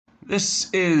This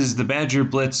is the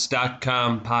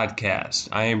BadgerBlitz.com podcast.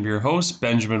 I am your host,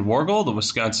 Benjamin Wargol, the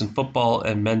Wisconsin football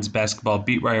and men's basketball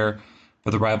beat writer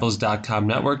for the Rivals.com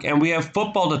network. And we have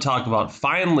football to talk about.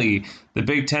 Finally, the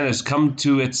Big Ten has come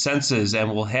to its senses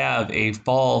and will have a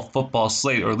fall football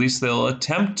slate, or at least they'll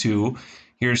attempt to.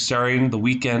 Here, starting the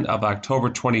weekend of October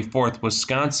 24th,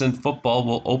 Wisconsin football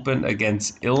will open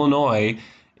against Illinois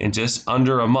in just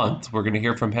under a month. We're going to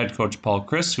hear from head coach Paul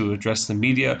Chryst, who addressed the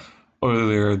media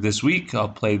earlier this week. I'll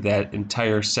play that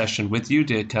entire session with you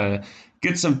to kind of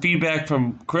get some feedback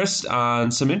from Chryst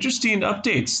on some interesting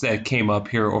updates that came up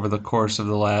here over the course of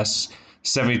the last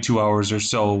 72 hours or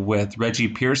so, with Reggie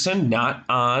Pearson not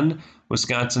on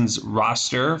Wisconsin's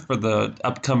roster for the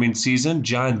upcoming season,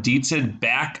 John Dietzen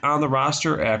back on the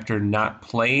roster after not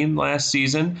playing last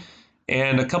season,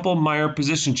 and a couple minor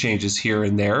position changes here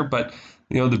and there. But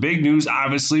the big news,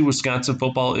 obviously, Wisconsin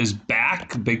football is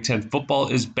back. Big Ten football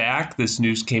is back. This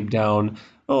news came down,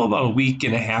 about a week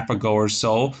and a half ago or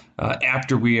so,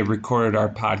 after we had recorded our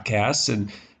podcast.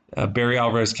 And Barry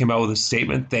Alvarez came out with a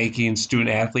statement thanking student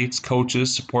athletes,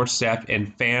 coaches, support staff,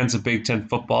 and fans of Big Ten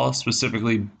football,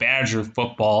 specifically Badger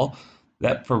football,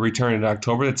 that for returning in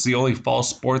October. That's the only fall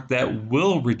sport that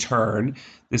will return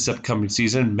this upcoming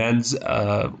season. Men's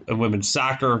and women's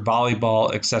soccer,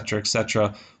 volleyball,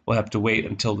 etc. We'll have to wait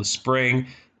until the spring.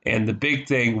 And the big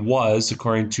thing was,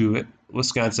 according to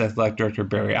Wisconsin Athletic Director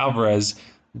Barry Alvarez,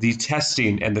 the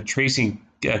testing and the tracing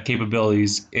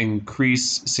capabilities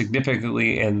increased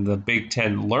significantly, and the Big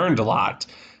Ten learned a lot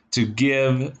to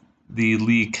give the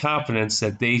league confidence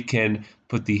that they can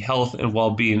put the health and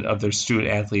well-being of their student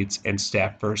athletes and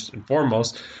staff first and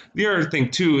foremost. The other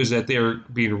thing, too, is that they're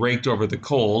being raked over the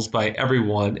coals by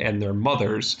everyone and their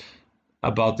mothers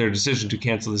about their decision to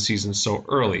cancel the season so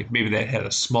early. Maybe that had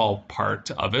a small part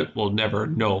of it. We'll never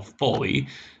know fully.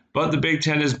 But the Big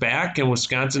Ten is back, and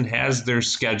Wisconsin has their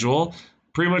schedule,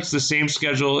 pretty much the same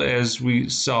schedule as we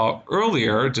saw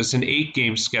earlier, just an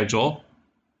 8-game schedule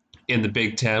in the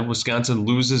Big Ten. Wisconsin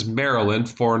loses Maryland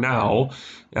for now.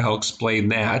 I'll explain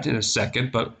that in a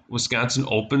second. But Wisconsin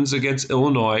opens against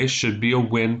Illinois. Should be a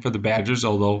win for the Badgers,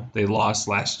 although they lost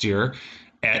last year.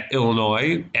 At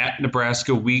Illinois, at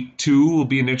Nebraska, week 2 will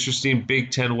be an interesting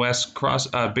Big Ten West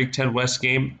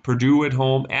game. Purdue at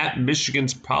home, at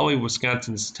Michigan's probably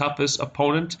Wisconsin's toughest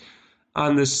opponent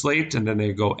on this slate, and then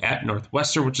they go at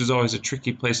Northwestern, which is always a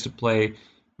tricky place to play.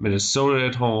 Minnesota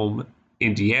at home,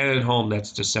 Indiana at home.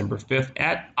 That's December 5th.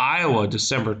 At Iowa,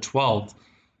 December 12th,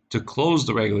 to close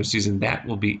the regular season. That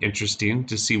will be interesting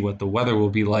to see what the weather will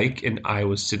be like in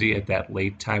Iowa City at that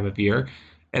late time of year.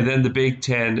 And then the Big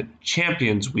Ten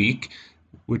Champions Week,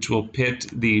 which will pit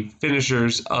the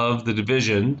finishers of the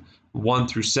Division 1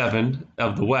 through 7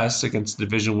 of the West against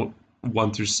Division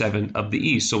 1 through 7 of the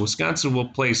East. So Wisconsin will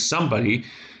play somebody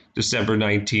December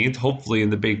 19th, hopefully in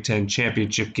the Big Ten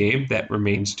Championship game. That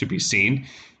remains to be seen.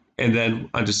 And then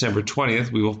on December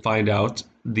 20th, we will find out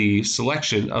the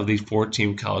selection of the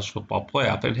 4-team college football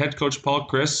playoff. And head coach Paul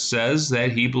Chryst says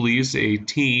that he believes a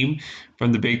team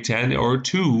from the Big Ten or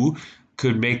two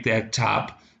could make that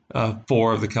top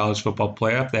 4 of the college football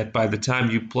playoff, that by the time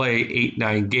you play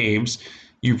 8-9 games,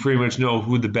 you pretty much know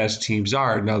who the best teams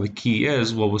are. Now, the key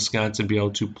is, will Wisconsin be able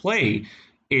to play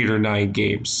 8 or 9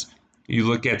 games? You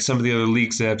look at some of the other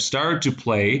leagues that have started to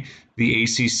play, the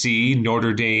ACC,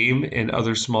 Notre Dame, and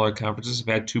other smaller conferences have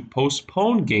had to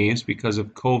postpone games because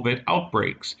of COVID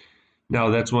outbreaks.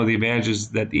 Now, that's one of the advantages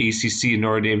that the ACC and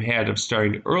Notre Dame had of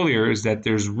starting earlier, is that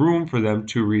there's room for them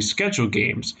to reschedule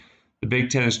games. The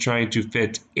Big Ten is trying to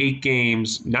fit 9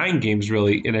 games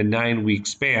really, in a 9-week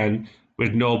span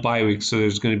with no bye weeks, so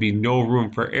there's going to be no room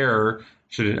for error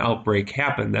should an outbreak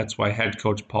happen. That's why head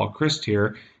coach Paul Chryst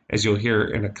here, as you'll hear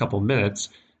in a couple minutes,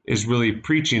 is really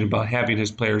preaching about having his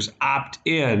players opt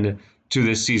in to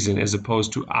this season as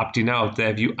opposed to opting out.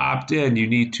 That if you opt in, you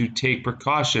need to take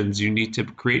precautions, you need to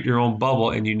create your own bubble,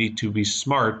 and you need to be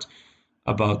smart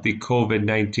about the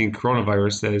COVID-19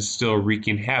 coronavirus that is still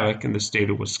wreaking havoc in the state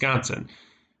of Wisconsin.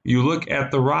 You look at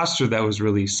the roster that was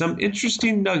released, some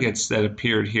interesting nuggets that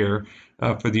appeared here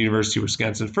for the University of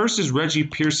Wisconsin. First is Reggie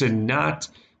Pearson not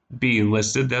being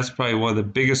listed. That's probably one of the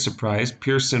biggest surprise.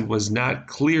 Pearson was not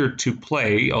cleared to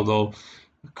play, although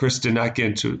Chryst did not get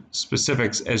into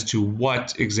specifics as to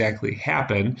what exactly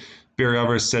happened. Barry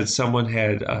Alvarez said someone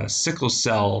had sickle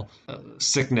cell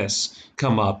sickness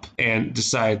come up and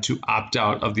decided to opt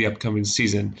out of the upcoming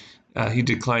season. He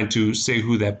declined to say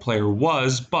who that player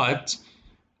was, but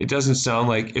it doesn't sound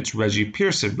like it's Reggie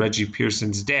Pearson. Reggie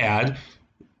Pearson's dad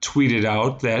tweeted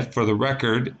out that, for the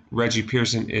record, Reggie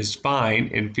Pearson is fine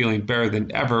and feeling better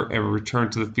than ever and will return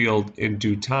to the field in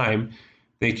due time.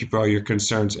 Thank you for all your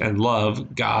concerns and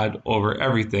love. God over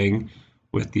everything,"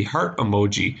 with the heart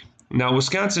emoji. Now,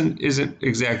 Wisconsin isn't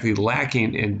exactly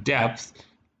lacking in depth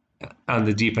on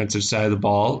the defensive side of the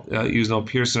ball. Even though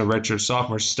Pearson, a redshirt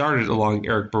sophomore, started along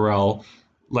Eric Burrell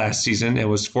last season and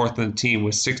was fourth on the team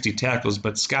with 60 tackles,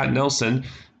 but Scott Nelson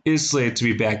is slated to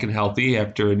be back and healthy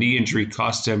after a knee injury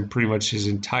cost him pretty much his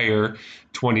entire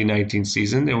 2019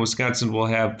 season. And Wisconsin will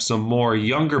have some more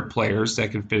younger players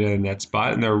that can fit in that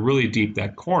spot, and they're really deep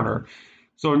that corner.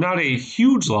 So not a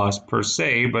huge loss per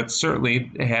se, but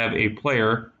certainly have a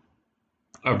player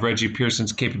of Reggie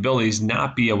Pearson's capabilities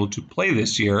not be able to play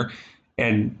this year,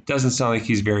 and doesn't sound like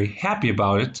he's very happy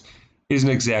about it, isn't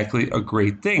exactly a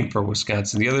great thing for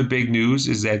Wisconsin. The other big news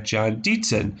is that John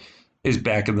Dietzen is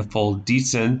back in the fold.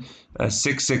 Dietzen,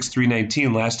 6'6",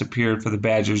 319, last appeared for the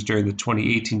Badgers during the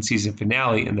 2018 season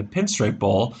finale in the Pinstripe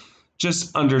Bowl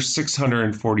just under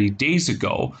 640 days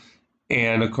ago.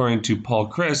 And according to Paul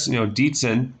Chryst,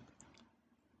 Dietzen,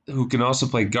 who can also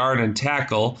play guard and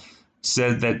tackle,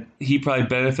 said that he probably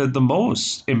benefited the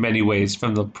most in many ways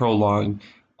from the prolonged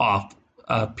off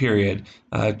period.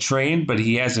 Trained, but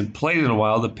he hasn't played in a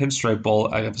while. The Pinstripe Bowl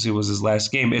obviously was his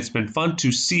last game. It's been fun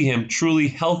to see him truly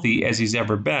healthy as he's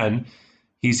ever been.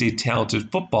 He's a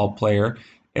talented football player,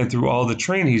 and through all the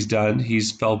training he's done,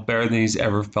 he's felt better than he's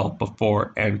ever felt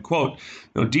before, end quote.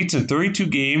 Dietzen, 32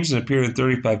 games and appeared in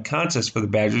 35 contests for the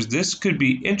Badgers. This could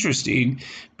be interesting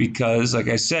because, like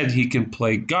I said, he can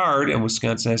play guard, and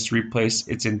Wisconsin has to replace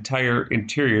its entire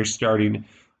interior starting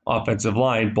offensive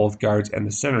line, both guards and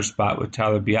the center spot, with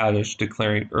Tyler Biadasz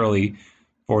declaring early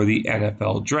for the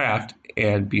NFL draft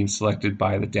and being selected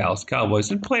by the Dallas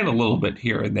Cowboys and playing a little bit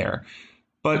here and there.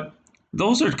 But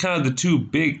those are kind of the two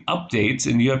big updates,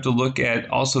 and you have to look at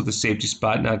also the safety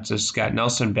spot, not just Scott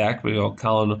Nelson back, but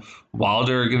Colin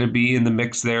Wilder are going to be in the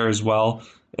mix there as well.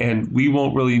 And we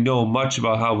won't really know much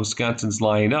about how Wisconsin's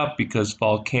lining up because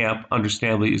fall camp,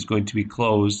 understandably, is going to be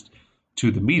closed to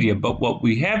the media. But what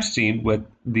we have seen with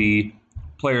the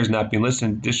players not being listed,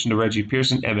 in addition to Reggie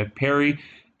Pearson, Emmett Perry,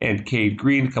 and Cade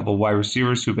Green, a couple of wide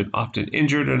receivers who've been often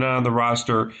injured and not on the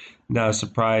roster. Not a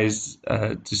surprise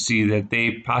to see that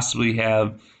they possibly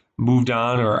have moved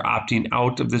on or opting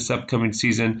out of this upcoming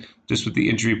season just with the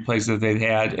injury plays that they've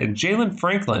had. And Jalen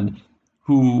Franklin,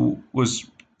 who was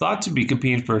thought to be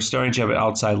competing for a starting job at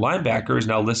outside linebacker, is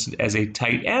now listed as a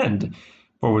tight end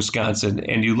for Wisconsin.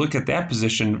 And you look at that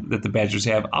position that the Badgers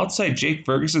have, outside Jake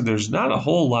Ferguson, there's not a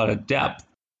whole lot of depth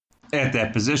at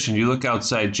that position. You look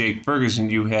outside Jake Ferguson,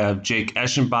 you have Jake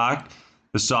Eschenbach,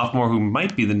 the sophomore who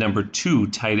might be the number 2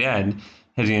 tight end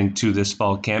heading into this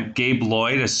fall camp. Gabe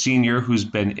Lloyd, a senior who's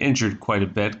been injured quite a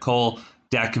bit. Cole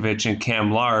Dakovich and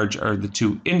Cam Large are the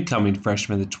 2 incoming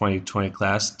freshmen in the 2020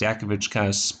 class. Dakovich kind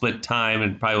of split time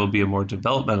and probably will be a more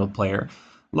developmental player.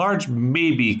 Large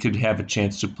maybe could have a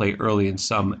chance to play early in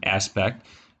some aspect.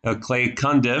 Clay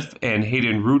Cundiff and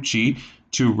Hayden Rucci,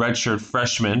 2 redshirt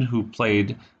freshmen who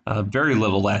played very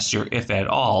little last year, if at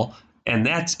all. And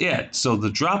that's it. So the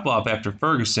drop-off after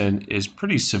Ferguson is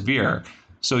pretty severe.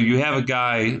 So you have a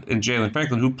guy in Jalen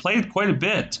Franklin who played quite a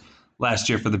bit last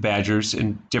year for the Badgers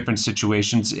in different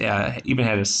situations, even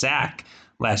had a sack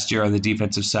last year on the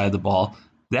defensive side of the ball.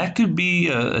 That could be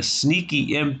a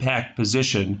sneaky impact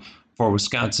position for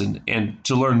Wisconsin. And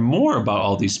to learn more about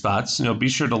all these spots, be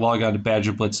sure to log on to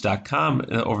BadgerBlitz.com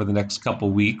over the next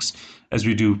couple weeks as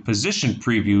we do position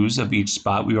previews of each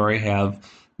spot. We already have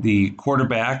the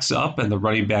quarterbacks up, and the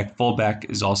running back fullback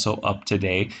is also up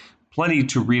today. Plenty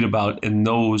to read about in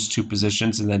those 2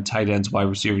 positions, and then tight ends, wide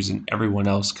receivers, and everyone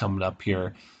else coming up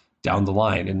here down the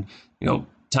line. And,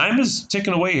 time is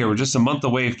ticking away here. We're just a month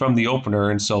away from the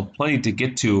opener, and so plenty to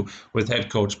get to with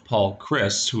head coach Paul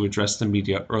Chryst, who addressed the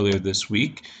media earlier this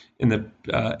week in the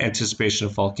anticipation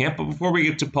of fall camp. But before we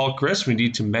get to Paul Chryst, we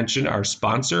need to mention our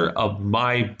sponsor of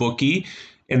MyBookie,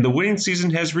 and the winning season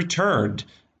has returned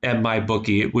at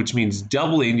MyBookie, which means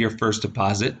doubling your first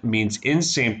deposit, means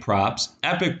insane props,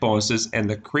 epic bonuses, and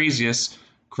the craziest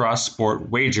cross-sport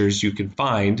wagers you can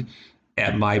find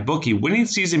at MyBookie. Winning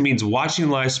season means watching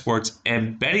live sports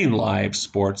and betting live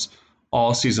sports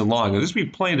all season long. And this will be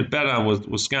plenty to bet on with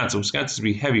Wisconsin. Wisconsin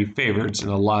will be heavy favorites in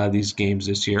a lot of these games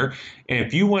this year. And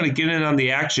if you want to get in on the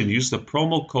action, use the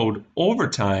promo code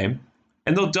OVERTIME,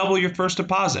 and they'll double your first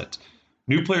deposit.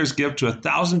 New players get up to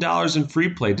 $1,000 in free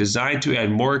play designed to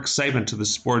add more excitement to the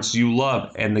sports you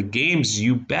love and the games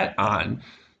you bet on.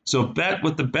 So bet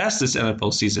with the best this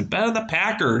NFL season. Bet on the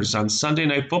Packers on Sunday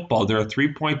Night Football. They're a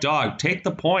 3-point dog. Take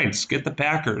the points. Get the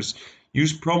Packers.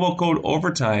 Use promo code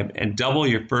OVERTIME and double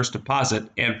your first deposit.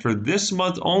 And for this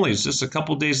month only, it's just a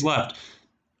couple days left,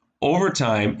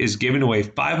 Overtime is giving away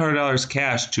 $500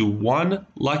 cash to one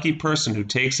lucky person who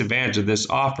takes advantage of this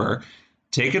offer.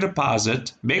 Take a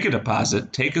deposit, make a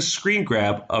deposit, take a screen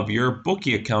grab of your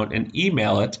bookie account and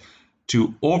email it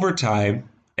to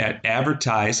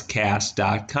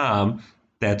overtime@advertisecast.com.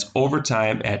 That's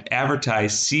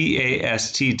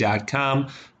overtime@advertisecast.com.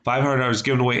 $500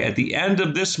 given away at the end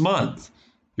of this month.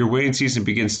 Your waiting season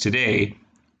begins today,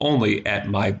 only at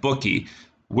MyBookie.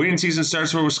 Waiting season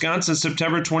starts for Wisconsin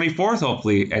September 24th,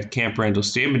 hopefully, at Camp Randall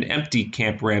Stadium, an empty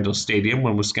Camp Randall Stadium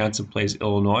when Wisconsin plays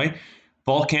Illinois.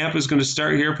 Fall camp is going to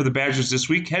start here for the Badgers this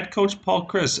week. Head coach Paul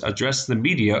Chryst addressed the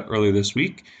media earlier this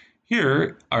week.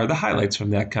 Here are the highlights from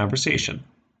that conversation.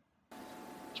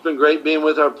 It's been great being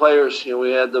with our players.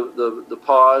 We had the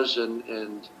pause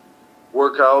and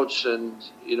workouts, and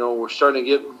we're starting to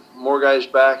get more guys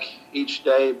back each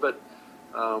day. But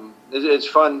it's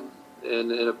fun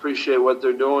and appreciate what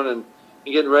they're doing and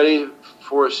getting ready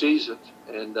for a season.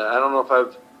 And I don't know if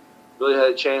I've really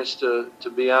had a chance to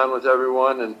be on with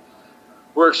everyone, and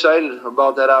we're excited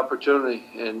about that opportunity.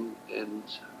 And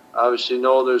obviously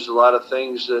know there's a lot of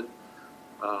things that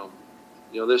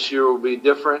this year will be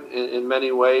different in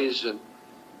many ways, and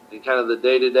kind of the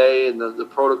day-to-day and the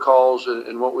protocols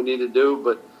and what we need to do.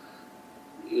 But,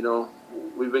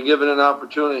 we've been given an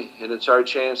opportunity, and it's our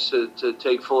chance to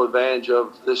take full advantage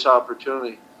of this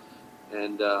opportunity.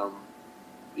 And,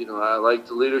 I like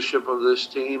the leadership of this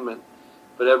team,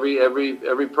 but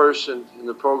every person in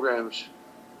the programs,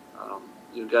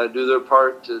 got to do their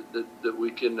part that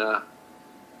we can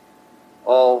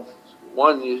all,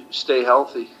 one, stay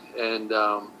healthy, and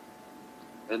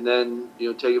then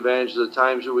take advantage of the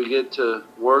times that we get to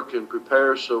work and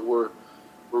prepare, so we're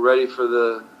ready for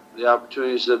the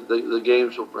opportunities that the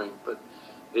games will bring. But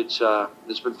it's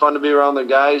been fun to be around the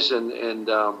guys and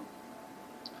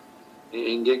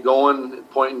get going,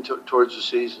 pointing towards the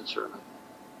season, certainly.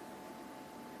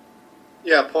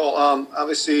 Yeah, Paul,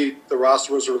 obviously the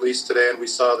roster was released today, and we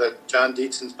saw that John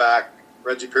Dietz's back,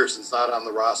 Reggie Pearson's not on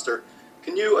the roster.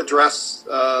 Can you address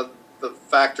the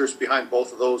factors behind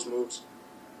both of those moves?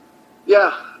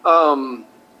 Yeah,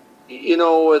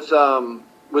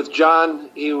 with John,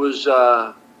 he was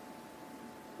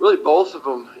really both of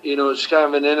them. It's kind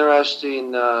of an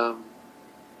interesting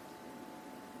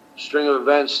string of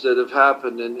events that have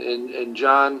happened. And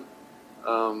John,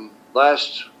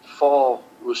 last fall,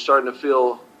 was starting to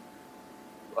feel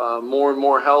more and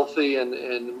more healthy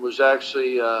and was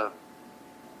actually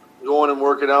going and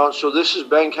working out. So this has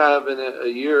been kind of in a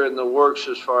year in the works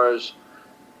as far as,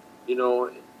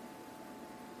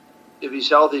 if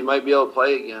he's healthy, he might be able to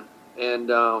play again.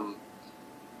 And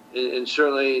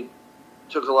certainly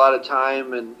took a lot of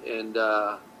time and in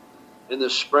the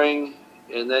spring,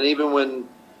 and then even when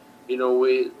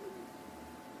we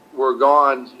were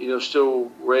gone,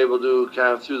 still were able to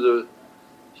kind of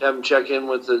have him check in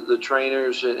with the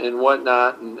trainers and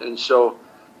whatnot, and so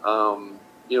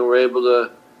we're able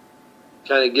to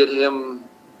kind of get him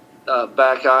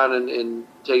back on and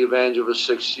take advantage of a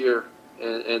sixth year,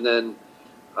 and then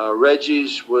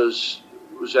Reggie's was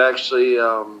actually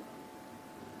in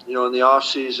the off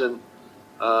season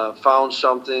found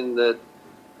something that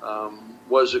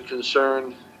was a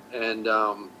concern, and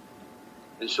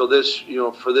so this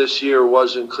for this year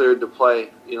wasn't cleared to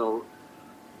play,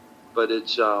 but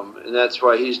it's and that's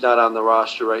why he's not on the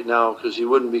roster right now, because he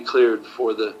wouldn't be cleared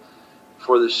for the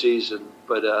season.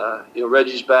 But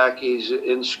Reggie's back, he's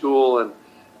in school, and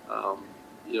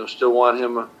still want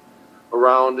him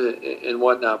around and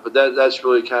whatnot. But that's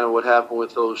really kind of what happened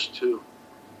with those two.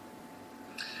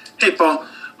 Hey, Paul,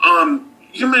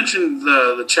 you mentioned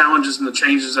the challenges and the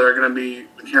changes that are going to be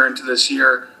inherent to this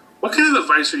year. What kind of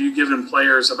advice are you giving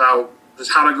players about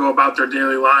just how to go about their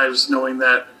daily lives, knowing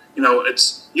that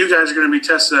it's you guys are going to be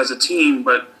tested as a team,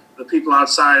 but the people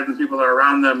outside and the people that are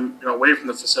around them, away from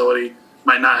the facility,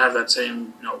 might not have that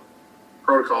same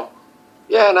protocol?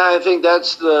 Yeah, and I think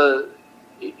that's the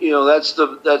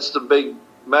big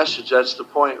message. That's the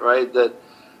point, right? That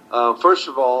first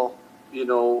of all,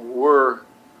 we're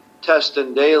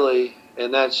testing daily,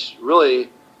 and that's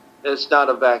not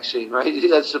a vaccine, right?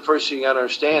 That's the first thing you got to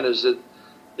understand, is that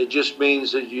it just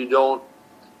means that you don't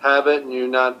have it and you're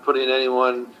not putting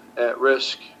anyone at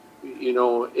risk,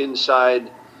 inside,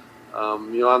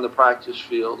 on the practice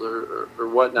field or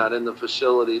whatnot in the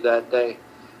facility that day.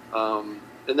 And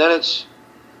then it's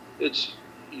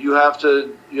you have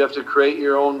to create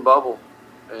your own bubble,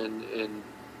 and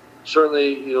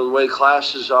certainly the way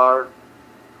classes are,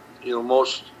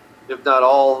 most, if not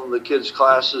all, the kids'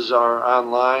 classes are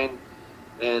online,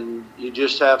 and you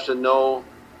just have to know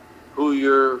who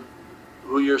you're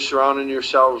surrounding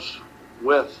yourselves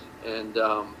with, and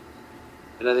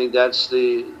And I think that's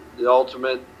the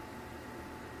ultimate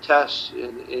test.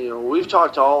 And we've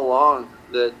talked all along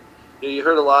that you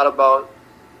heard a lot about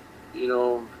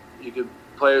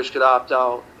players could opt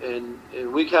out, and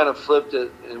we kind of flipped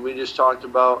it, and we just talked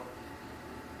about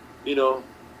you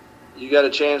got a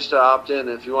chance to opt in.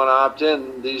 If you want to opt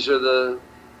in, these are the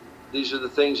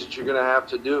things that you're going to have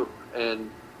to do. And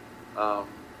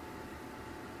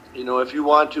if you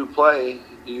want to play,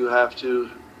 you have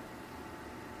to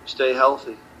stay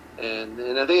healthy. And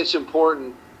I think it's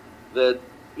important that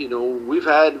we've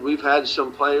had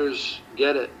some players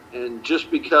get it, and just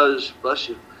because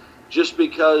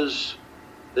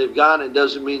they've gotten it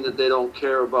doesn't mean that they don't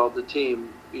care about the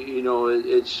team.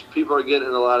 It's people are getting it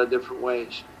in a lot of different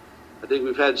ways. I think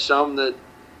we've had some that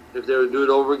if they would do it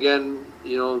over again,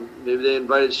 maybe they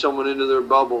invited someone into their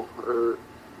bubble, or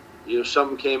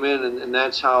something came in, and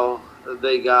that's how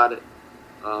they got it.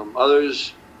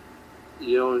 Others,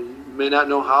 may not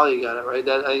know how they got it, right?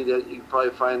 I think that you can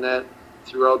probably find that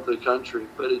throughout the country,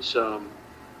 but it's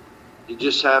you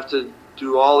just have to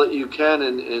do all that you can,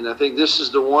 and I think this is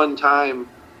the one time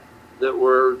that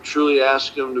we're truly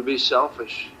asking them to be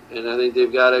selfish, and I think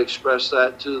they've got to express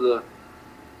that to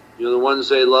the ones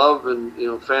they love,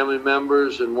 and family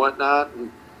members and whatnot,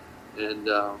 and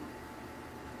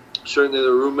certainly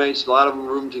the roommates. A lot of them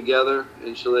room together,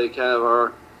 and so they kind of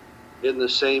are in the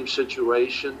same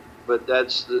situation. But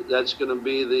that's going to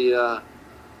be the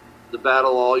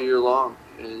battle all year long,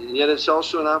 and yet it's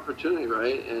also an opportunity,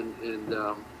 right? And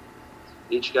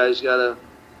each guy's got to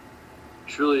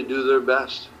truly do their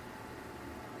best.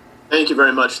 Thank you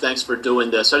very much. Thanks for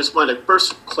doing this. I just wanted to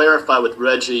first clarify with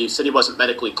Reggie. You said he wasn't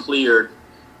medically cleared.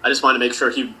 I just wanted to make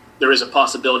sure there is a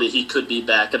possibility he could be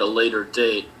back at a later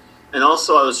date. And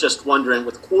also, I was just wondering,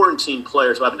 with quarantine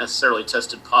players who haven't necessarily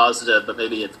tested positive, but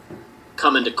maybe have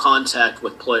come into contact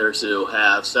with players who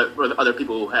have, or other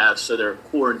people who have, so they're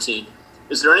quarantined,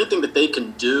 is there anything that they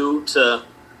can do to?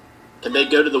 Can they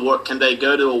go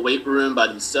to a weight room by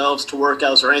themselves to work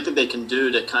out? Is there anything they can do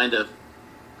to kind of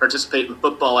participate in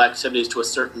football activities to a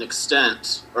certain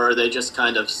extent, or are they just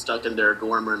kind of stuck in their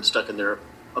dorm room, stuck in their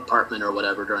apartment or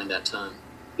whatever during that time?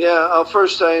 Yeah, I'll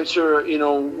first answer,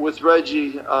 with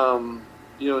Reggie,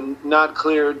 not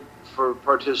cleared for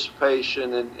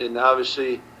participation, and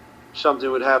obviously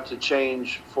something would have to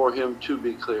change for him to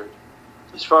be cleared.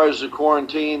 As far as the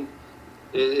quarantine,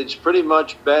 it's pretty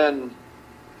much been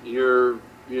you're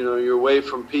away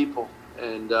from people,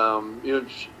 and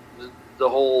the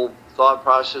whole thought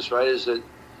process, right, is that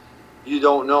you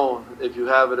don't know if you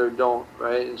have it or don't,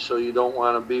 right? And so you don't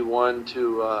want to be one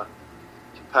to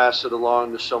pass it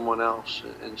along to someone else.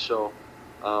 And so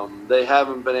they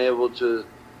haven't been able to,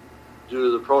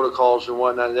 due to the protocols and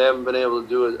whatnot, they haven't been able to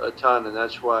do a ton. And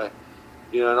that's why,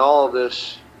 in all of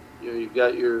this, you've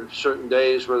got your certain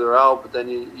days where they're out, but then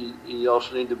you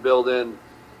also need to build in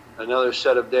another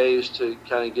set of days to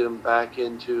kind of get them back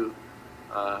into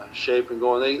shape and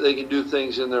going. They can do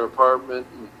things in their apartment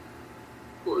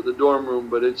or the dorm room,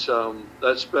 but it's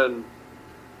that's been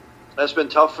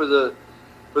tough for the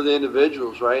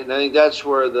individuals, right? And I think that's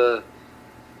where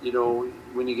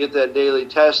when you get that daily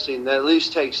testing, that at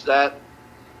least takes that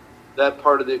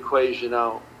part of the equation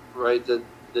out, right? That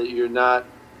you're not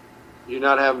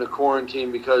having to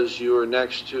quarantine because you were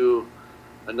next to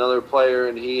another player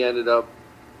and he ended up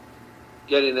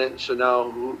getting it. So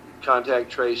now contact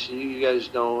tracing, you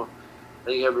guys know, I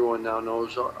think everyone now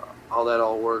knows how that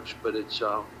all works, but it's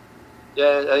I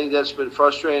think that's been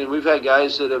frustrating. We've had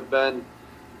a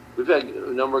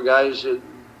number of guys that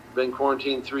have been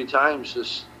quarantined 3 times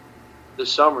this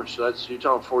summer, so you're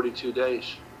talking 42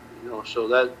 days,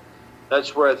 so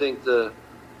that's where I think the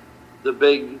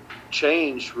big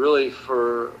change really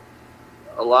for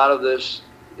a lot of this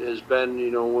has been,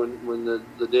 when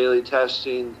the daily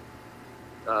testing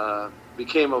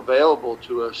became available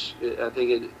to us. I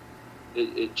think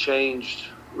it changed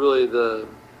really the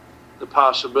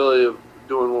possibility of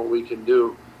doing what we can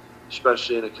do,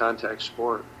 especially in a contact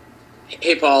sport.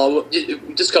 Hey, Paul,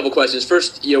 just a couple questions.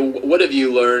 First, what have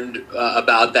you learned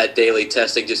about that daily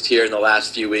testing just here in the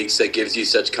last few weeks that gives you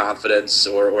such confidence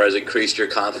or has increased your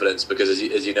confidence? Because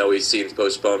as you know, we've seen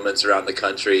postponements around the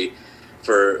country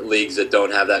for leagues that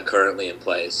don't have that currently in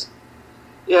place.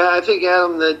 Yeah, I think,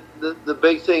 Adam, that the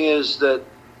big thing is that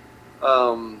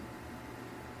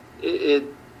it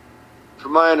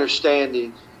from my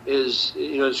understanding, is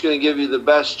it's going to give you the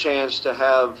best chance to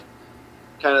have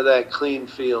kind of that clean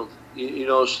field,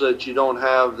 so that you don't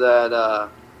have that.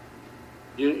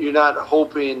 You're not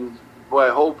hoping. Boy, I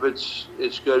hope it's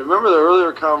good. Remember the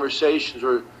earlier conversations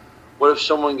where, what if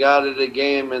someone got it at a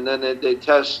game and then they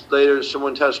test later,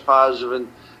 someone tests positive,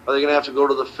 and Are they going to have to go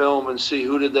to the film and see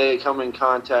who did they come in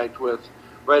contact with?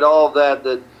 Right, all of that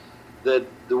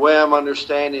the way I'm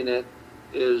understanding it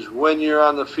is when you're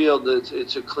on the field,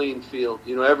 it's a clean field.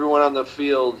 Everyone on the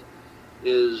field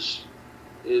is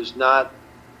not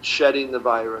shedding the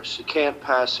virus. You can't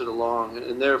pass it along,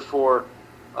 and therefore,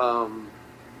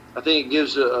 I think it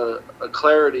gives a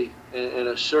clarity and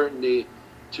a certainty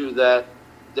to that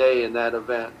day and that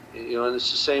event. And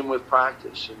it's the same with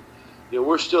practice. And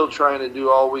we're still trying to do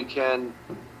all we can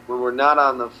when we're not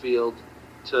on the field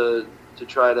to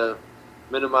try to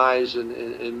minimize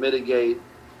and mitigate.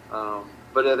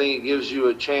 But I think it gives you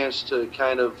a chance to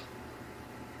kind of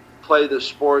play the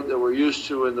sport that we're used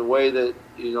to in the way that,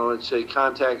 it's a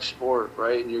contact sport,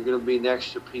 right? And you're going to be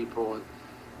next to people.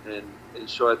 And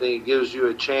so I think it gives you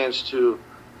a chance to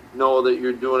know that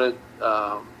you're doing it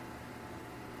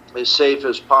as safe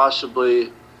as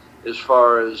possibly as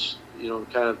far as,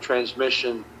 kind of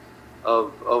transmission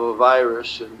of a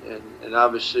virus. And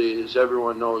obviously, as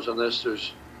everyone knows on this,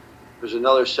 there's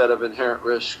another set of inherent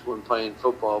risks when playing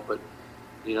football. But,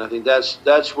 I think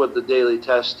that's what the daily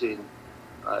testing,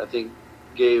 I think,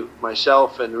 gave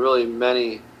myself and really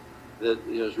many that,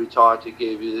 as we talked, it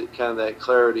gave you kind of that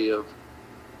clarity of,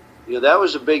 that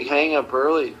was a big hang up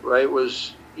early, right?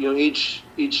 Was, each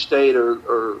state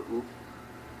or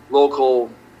local,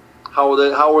 how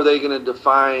were they going to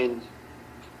define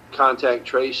contact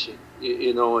tracing,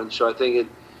 and so I think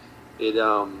it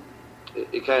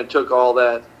kind of took all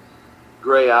that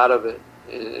gray out of it,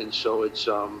 and so it's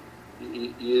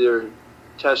you either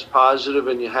test positive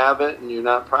and you have it and you're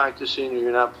not practicing or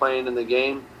you're not playing in the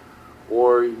game,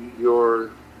 or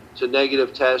it's a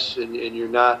negative test and you're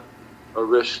not a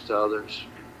risk to others.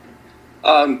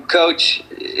 Coach,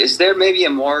 is there maybe a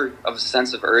more of a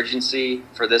sense of urgency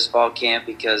for this fall camp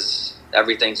because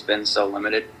everything's been so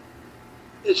limited?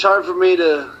 It's hard for me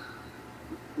to,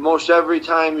 every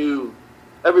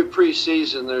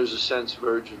preseason there's a sense of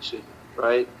urgency,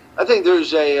 right? I think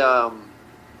there's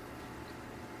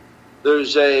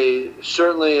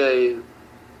certainly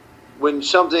when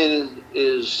something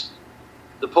is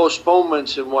the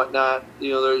postponements and whatnot,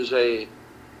 there's a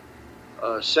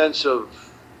sense of,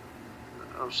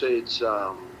 I'll say it's,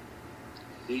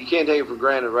 you can't take it for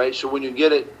granted, right? So when you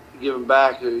get it given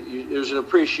back, there's an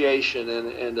appreciation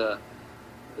and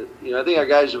I think our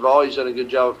guys have always done a good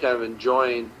job of kind of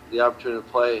enjoying the opportunity to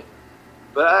play.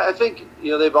 But I think,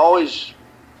 they've always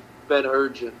been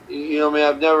urgent.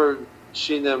 I've never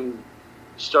seen them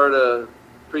start a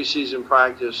preseason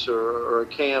practice or a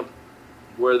camp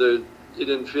where it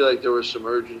didn't feel like there was some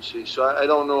urgency. So I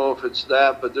don't know if it's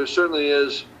that, but there certainly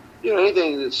is,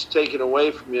 anything that's taken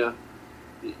away from you,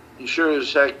 you sure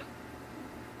as heck,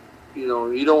 you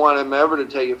don't want them ever to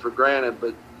take it for granted,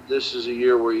 but this is a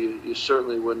year where you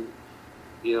certainly wouldn't,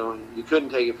 you couldn't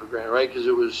take it for granted, right? Because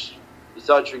you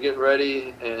thought you're getting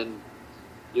ready, and,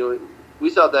 we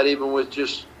thought that even with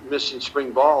just missing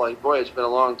spring ball, like, boy, it's been a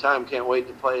long time, can't wait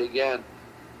to play again.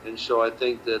 And so I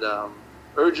think that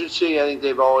urgency, I think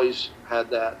they've always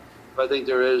had that. But I think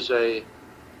there is a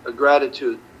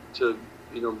gratitude to,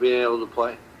 being able to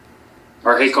play.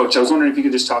 All right, hey, Coach, I was wondering if you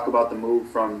could just talk about the move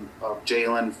from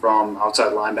Jalen from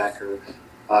outside linebacker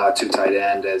to tight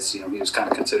end, as, he was kind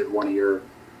of considered one of your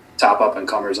top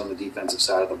up-and-comers on the defensive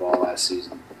side of the ball last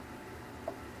season.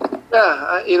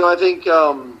 Yeah, I think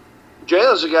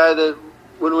Jalen's a guy that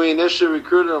when we initially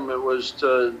recruited him, it was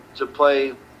to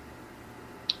play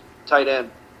tight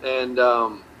end. And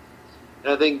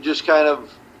I think just kind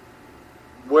of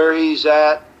where he's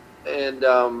at, and,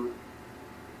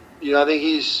 I think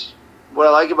what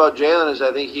I like about Jalen is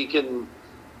I think he can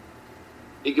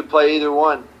play either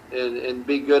one and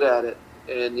be good at it.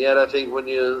 And yet I think when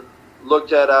you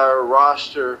looked at our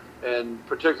roster, and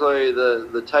particularly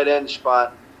the tight end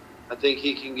spot, I think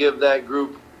he can give that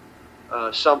group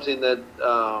something that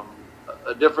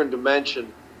a different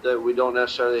dimension that we don't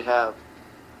necessarily have.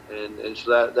 And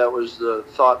so that was the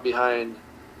thought behind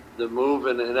the move,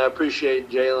 and I appreciate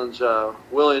Jalen's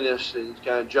willingness and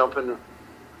kind of jumping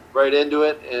right into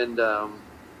it, and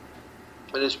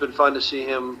it's been fun to see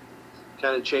him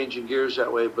kind of changing gears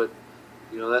that way. But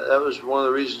that was one of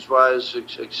the reasons why I was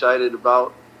excited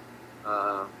about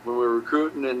when we were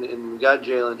recruiting and we got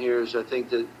Jalen here, is I think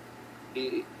that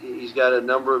he's got a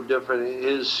number of different,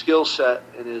 his skill set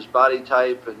and his body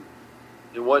type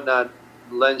and whatnot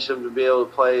lends him to be able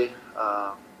to play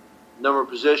a number of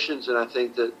positions, and I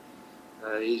think that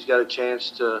he's got a chance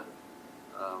to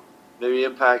maybe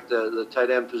impact the tight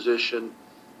end position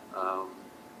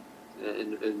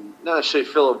and not necessarily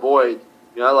fill a void.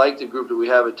 I like the group that we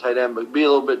have at tight end, but be a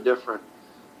little bit different.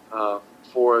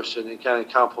 for us and kind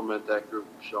of complement that group.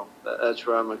 So that's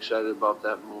where I'm excited about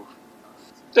that move.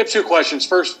 I have two questions.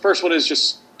 First one is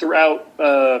just throughout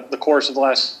the course of the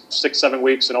last 6-7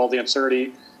 weeks and all the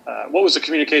uncertainty, what was the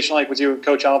communication like with you and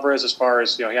Coach Alvarez as far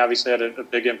as, he obviously had a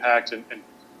big impact and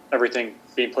everything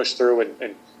being pushed through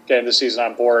and getting the season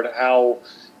on board. How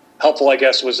helpful, I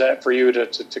guess, was that for you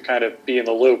to kind of be in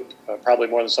the loop, probably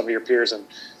more than some of your peers? And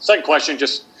second question,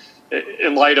 just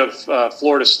in light of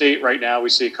Florida State right now, we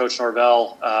see Coach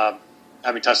Norvell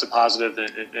having tested positive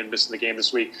and missing the game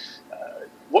this week.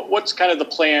 What's kind of the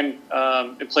plan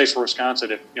in place for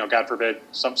Wisconsin if, God forbid,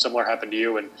 something similar happened to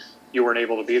you and you weren't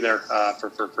able to be there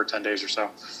for 10 days or so?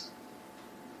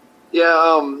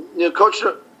 Yeah,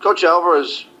 Coach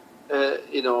Alvarez,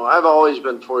 I've always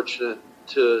been fortunate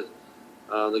to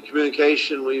the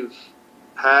communication we've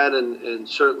had and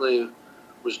certainly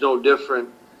was no different,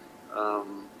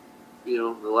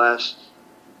 the last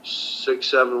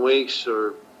 6-7 weeks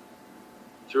or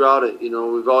throughout it.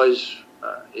 We've always,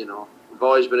 we've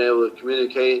always been able to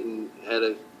communicate and had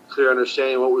a clear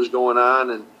understanding of what was going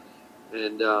on.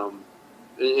 And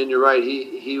you're right,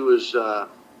 he was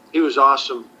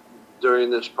awesome during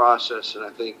this process, and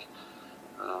I think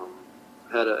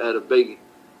had a big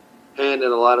hand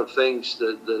in a lot of things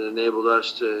that enabled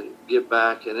us to get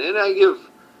back. And I give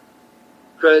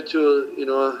credit to,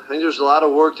 I think there's a lot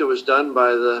of work that was done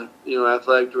by the,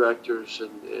 athletic directors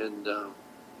and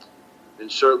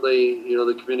certainly,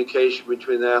 the communication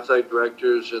between the athletic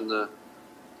directors and the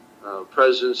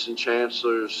presidents and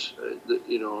chancellors.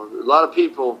 A lot of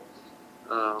people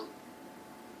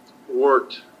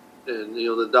worked, and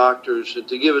the doctors,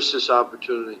 to give us this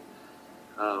opportunity.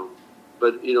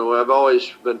 But I've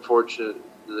always been fortunate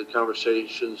to the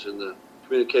conversations and the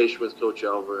communication with Coach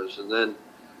Alvarez. And then,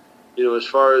 as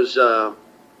far as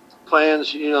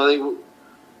plans, I think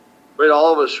right,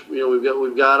 all of us,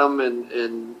 we've got them,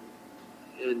 and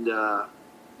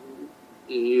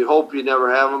you hope you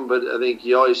never have them, but I think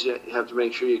you always have to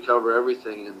make sure you cover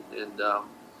everything. And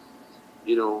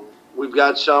we've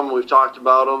got some. We've talked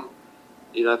about them.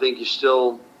 I think you're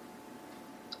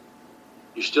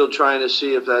still trying to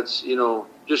see if that's,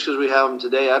 just because we have them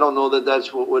today, I don't know that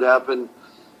that's what would happen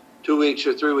 2 weeks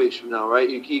or 3 weeks from now, right?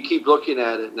 You keep looking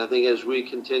at it, and I think as we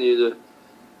continue to,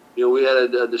 we had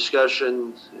a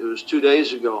discussion, it was 2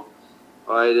 days ago,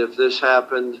 right? If this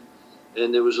happened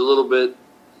and it was a little bit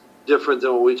different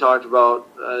than what we talked about,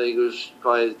 I think it was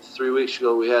probably 3 weeks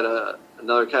ago, we had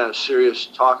another kind of serious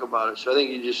talk about it. So I think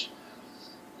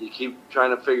you keep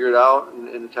trying to figure it out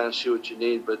and kind of see what you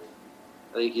need, but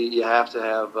I think you have to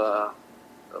have a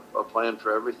plan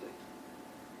for everything.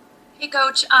 Hey,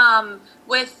 Coach,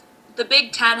 with the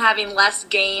Big Ten having less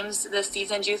games this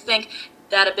season, do you think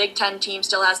that a Big Ten team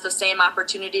still has the same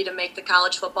opportunity to make the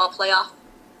college football playoff?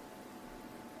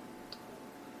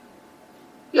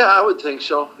 Yeah, I would think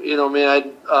so. I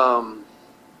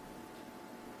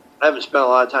haven't spent a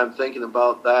lot of time thinking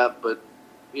about that, but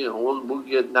we'll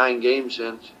get 9 games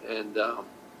in, and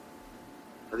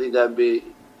I think that'd be.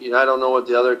 I don't know what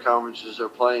the other conferences are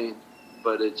playing,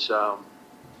 but it's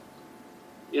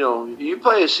you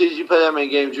play a season, you play that many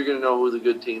games, you're going to know who the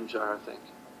good teams are, I think.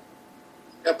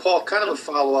 Yeah, Paul, kind of a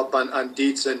follow-up on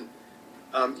Dietzen.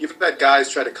 You've had guys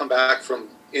try to come back from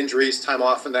injuries, time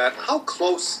off and that. How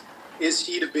close is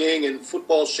he to being in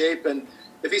football shape? And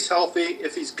if he's healthy,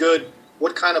 if he's good,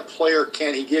 what kind of player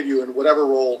can he give you in whatever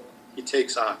role he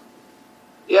takes on?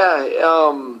 Yeah,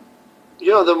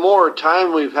 the more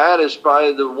time we've had is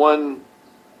probably the one,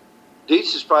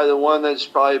 Dietz is probably the one that's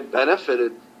probably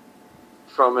benefited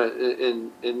from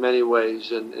it in many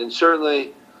ways. And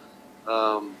certainly,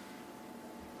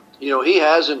 he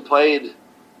hasn't played,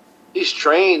 he's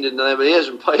trained, but he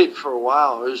hasn't played for a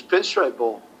while. His Pinstripe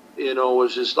Bowl,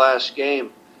 was his last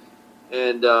game.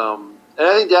 And I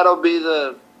think that'll be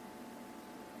the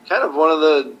kind of one of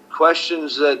the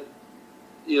questions that,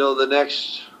 the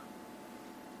next,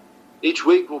 each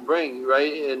week will bring,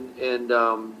 right?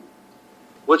 And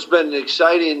what's been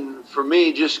exciting for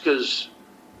me, just because,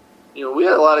 we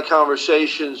had a lot of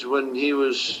conversations when he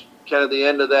was kind of the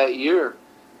end of that year.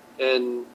 And